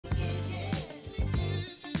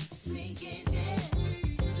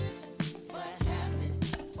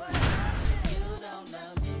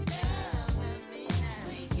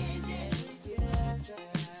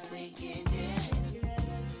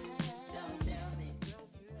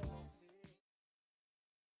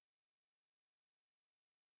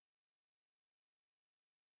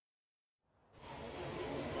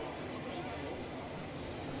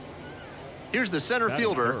Here's the center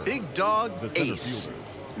fielder, Big Dog Ace,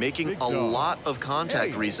 making a lot of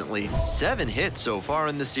contact recently. 7 hits so far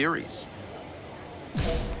in the series.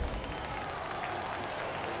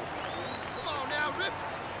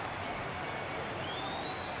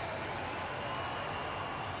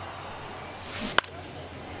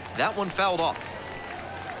 That one fouled off.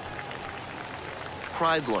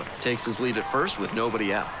 Kreidler takes his lead at first with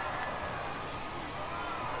nobody out.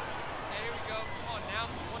 Here we go. Come on now.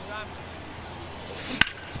 One time.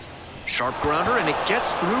 Sharp grounder, and it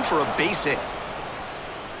gets through for a base hit.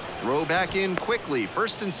 Throw back in quickly.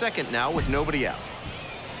 First and second now with nobody out.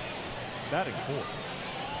 Batting fourth,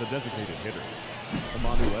 the designated hitter,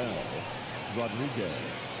 Emmanuel Rodriguez.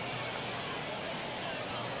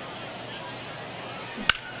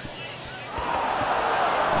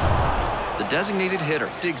 The designated hitter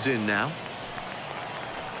digs in now.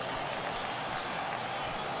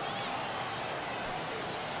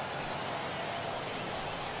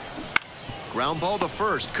 Ground ball to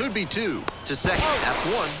first, could be 2. To second, that's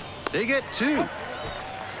 1. They get 2.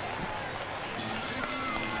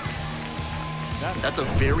 That's a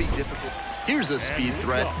very difficult. Here's a speed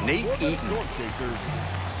threat, Nate Eaton.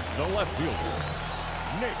 The left fielder,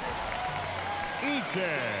 Nate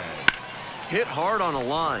Eaton. Hit hard on a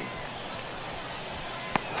line.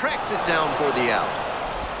 Tracks it down for the out.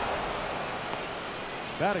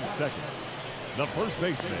 Batting second, the first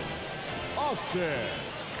baseman, Austin.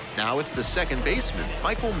 Now it's the second baseman,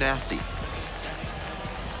 Michael Massey.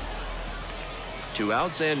 2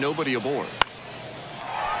 outs and nobody aboard.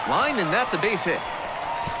 Line, and that's a base hit.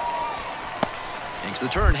 Makes the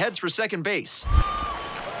turn, heads for second base.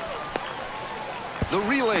 The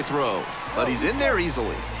relay throw, but he's in there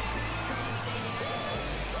easily.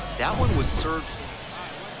 That one was served.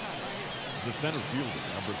 The center fielder,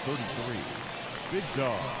 number 33, Big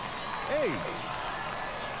Dog Ace.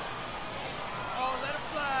 Oh, let it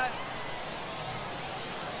fly.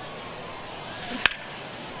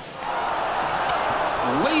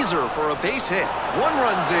 Laser for a base hit. 1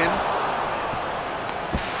 runs in.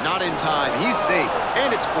 Not in time. He's safe,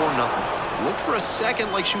 and it's 4-0. Looked for a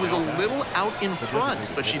second like she was a little out in front,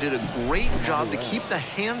 but she did a great job to keep the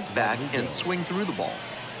hands back and swing through the ball.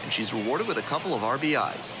 And she's rewarded with a couple of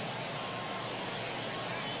RBIs.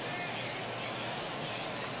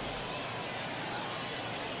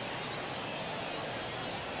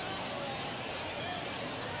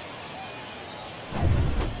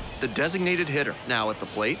 The designated hitter now at the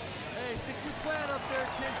plate. Hey, stick your plan up there,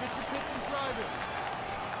 kid. Get your pitch and drive it.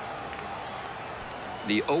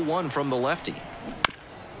 The 0-1 from the lefty.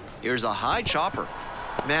 Here's a high chopper.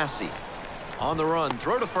 Massey on the run,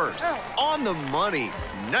 throw to first. On the money.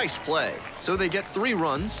 Nice play. So they get 3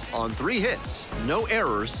 runs on 3 hits. No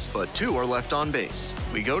errors, but 2 are left on base.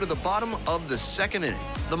 We go to the bottom of the second inning.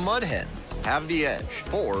 The Mud Hens have the edge,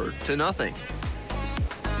 4-0.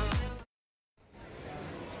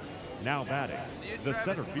 Now batting, the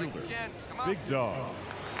center fielder, Big Dog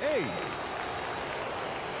Ace.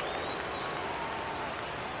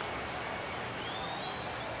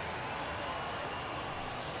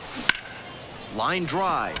 Line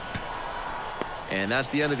drive. And that's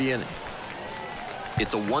the end of the inning.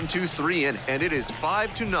 It's a 1-2-3 inning, and it is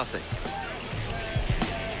 5-0.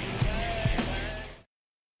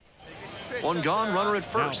 1 gone, runner at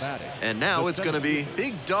first. And now it's going to be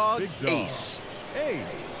Big Dog Ace. Ace.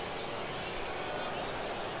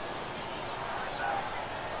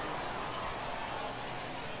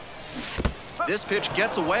 This pitch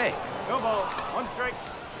gets away. No ball. 1 strike.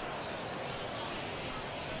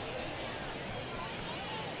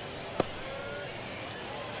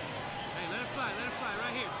 Hey, let it fly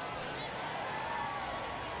right here.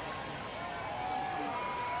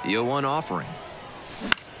 The 0-1 offering.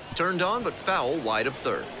 Turned on, but foul wide of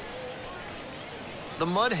third. The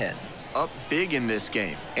Mud Hens up big in this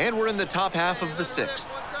game, and we're in the top half of the 6th.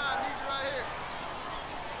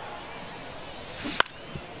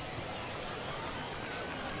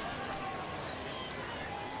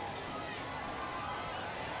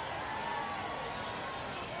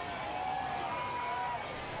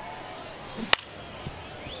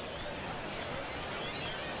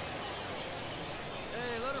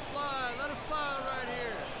 Let it fly right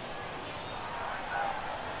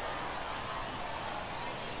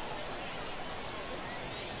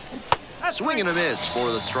here. Swing and a miss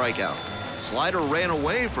for the strikeout. Slider ran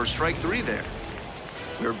away for strike 3 there.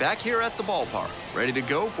 We're back here at the ballpark, ready to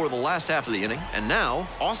go for the last half of the inning. And now,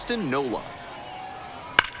 Austin Nola.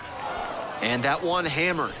 And that one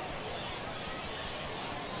hammered.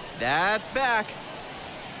 That's back.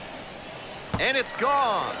 And it's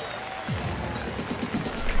gone.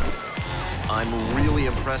 I'm really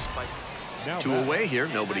impressed by... Now Two back. away here,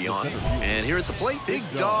 nobody The on. center fielder. And here at the plate, Big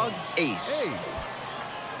Dog Ace. Hey.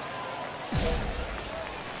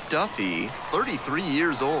 Duffy, 33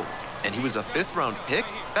 years old, and he was a 5th-round pick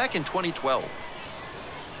back in 2012.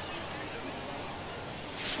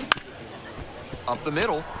 Up the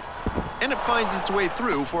middle, and it finds its way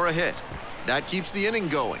through for a hit. That keeps the inning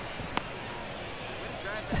going.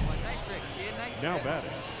 Now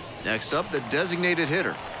batting. Next up, the designated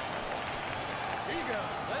hitter.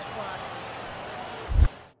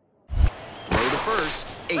 Throw to first,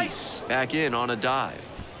 Ace, back in on a dive.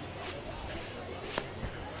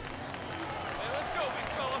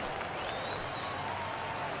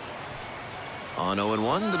 On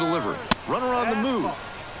 0-1, the delivery. Runner on the move.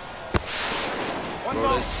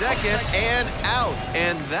 Throw to second and out.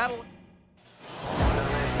 And that'll...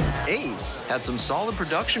 Ace had some solid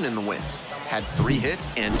production in the win. Had 3 hits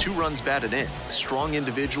and 2 runs batted in. Strong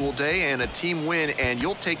individual day and a team win, and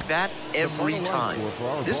you'll take that every time.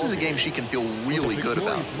 This is a game she can feel really good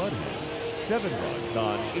about. 7 runs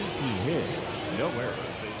on 18 hits. No errors.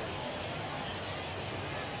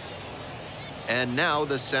 And now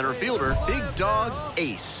the center fielder, Big Dog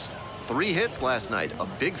Ace. 3 hits last night, a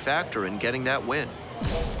big factor in getting that win. Come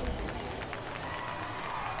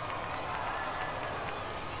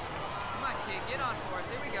on, kid, get on for us.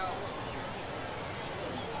 Here we go.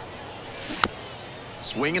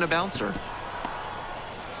 Swing and a bouncer.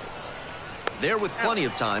 There with plenty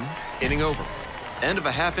of time, inning over. End of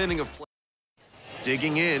a half inning of play.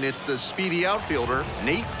 Digging in, it's the speedy outfielder,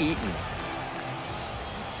 Nate Eaton.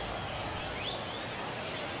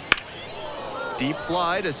 Deep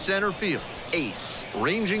fly to center field. Ace,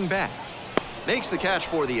 ranging back. Makes the catch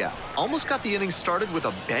for the out. Almost got the inning started with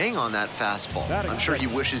a bang on that fastball. I'm sure he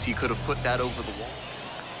wishes he could have put that over the wall.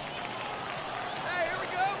 Hey, here we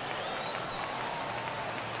go.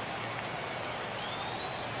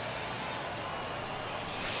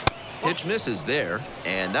 Pitch misses there,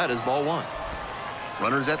 and that is ball 1.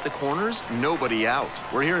 Runners at the corners, nobody out.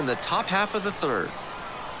 We're here in the top half of the 3rd.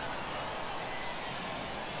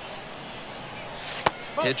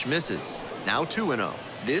 Pitch misses. Now 2-0.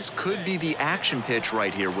 This could be the action pitch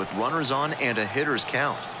right here with runners on and a hitter's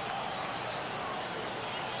count.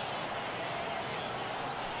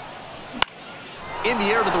 In the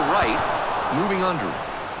air to the right, moving under.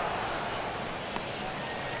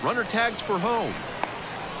 Runner tags for home.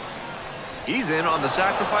 He's in on the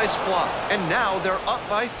sacrifice fly, and now they're up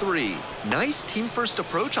by 3. Nice team-first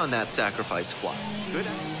approach on that sacrifice fly. Good.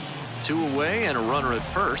 2 away and a runner at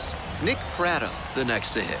first. Nick Pratto, the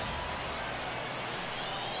next to hit.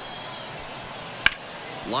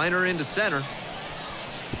 Liner into center.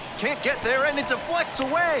 Can't get there, and it deflects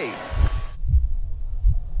away.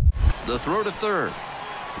 The throw to third.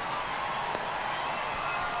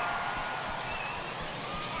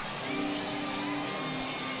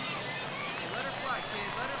 Let her fly,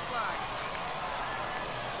 kid. Let her fly.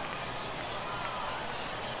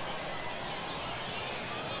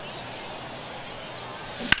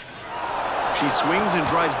 She swings and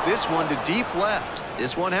drives this one to deep left.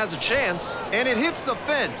 This one has a chance, and it hits the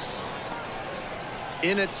fence.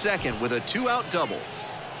 In at second with a 2-out double.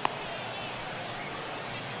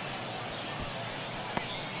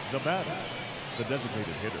 The batter, the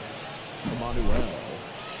designated hitter, Emmanuel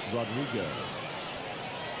Rodriguez.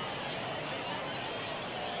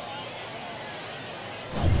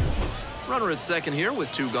 Runner at second here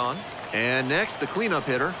with 2 gone. And next, the cleanup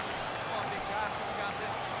hitter.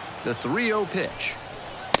 The 3-0 pitch.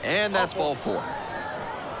 And that's ball 4.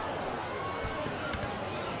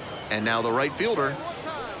 And now the right fielder.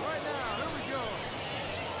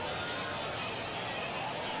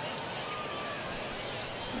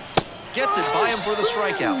 Gets it by him for the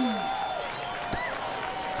strikeout.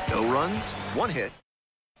 No runs, 1 hit.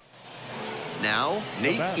 Now,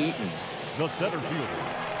 Nate Eaton. The center fielder,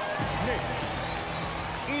 Nate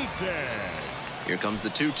Eaton. Here comes the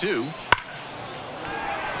 2-2.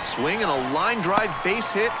 Swing and a line drive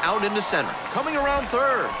base hit out into center. Coming around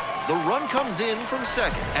third. The run comes in from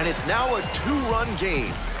second, and it's now a 2-run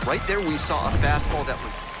game. Right there, we saw a fastball that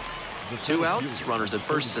was 2 outs, runners at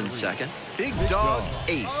first and second. Big Dog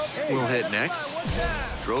Ace will hit next.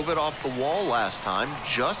 Drove it off the wall last time,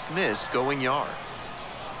 just missed going yard.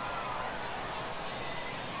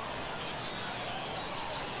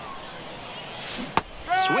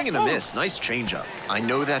 Swing and a miss, nice changeup. I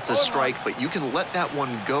know that's a strike, but you can let that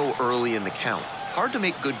one go early in the count. Hard to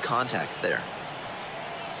make good contact there.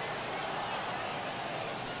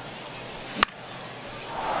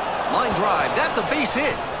 Line drive, that's a base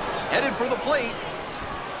hit. Headed for the plate.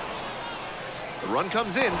 The run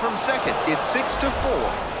comes in from second. It's 6-4.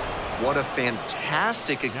 What a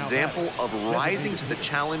fantastic example of rising to the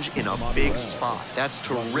challenge in a big spot. That's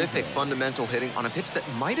terrific fundamental hitting on a pitch that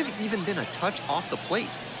might have even been a touch off the plate.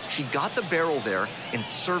 She got the barrel there and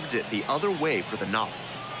served it the other way for the knock.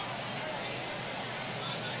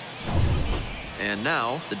 And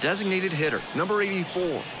now, the designated hitter, number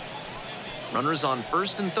 84. Runners on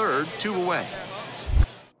first and third, 2 away.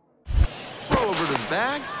 Throw over to the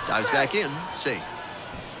bag, dives back in, safe.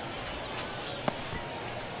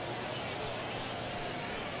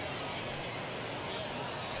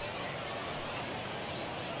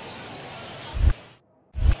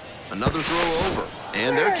 Another throw over,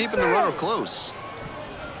 and they're keeping the runner close.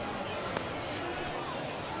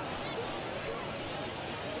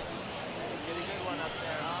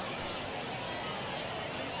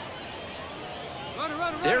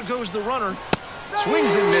 There goes the runner.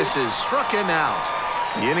 Swings and misses, struck him out.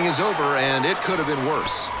 The inning is over, and it could have been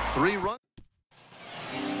worse. 3 runs.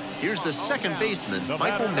 Here's the second baseman,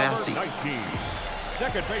 Michael Massey. 19,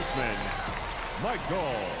 second baseman,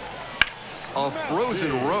 Michael. A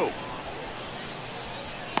frozen rope.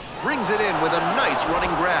 Brings it in with a nice running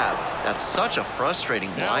grab. That's such a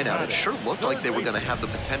frustrating line out. It sure looked like they were going to have the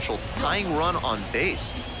potential tying run on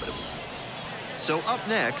base, but it was. So up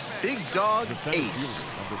next, big dog Ace.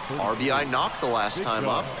 RBI knocked the last time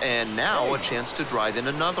up, and now a chance to drive in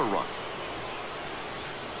another run.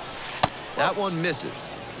 That one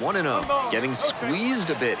misses. 1-0. Getting squeezed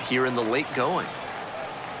a bit here in the late going.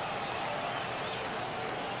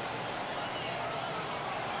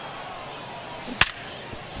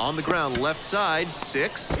 On the ground, left side,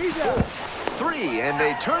 6, 4, 3, and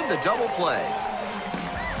they turn the double play.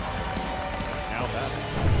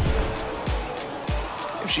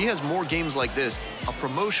 If she has more games like this, a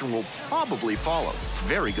promotion will probably follow.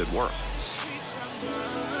 Very good work.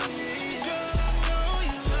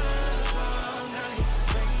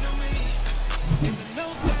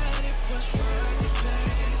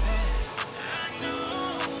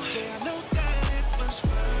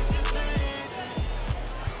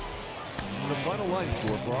 The final line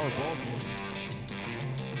score for our ball game.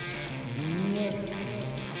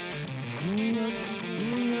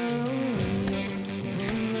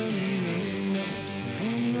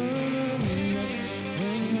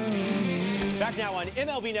 Back now on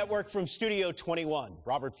MLB Network from Studio 21.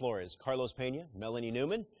 Robert Flores, Carlos Pena, Melanie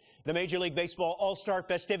Newman. The Major League Baseball All-Star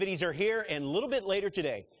festivities are here, and a little bit later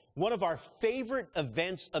today, one of our favorite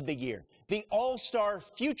events of the year, the All-Star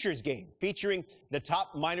Futures Game, featuring the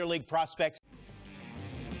top minor league prospects.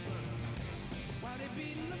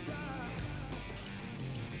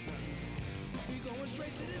 We going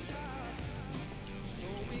straight to the top, so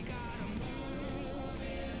we gotta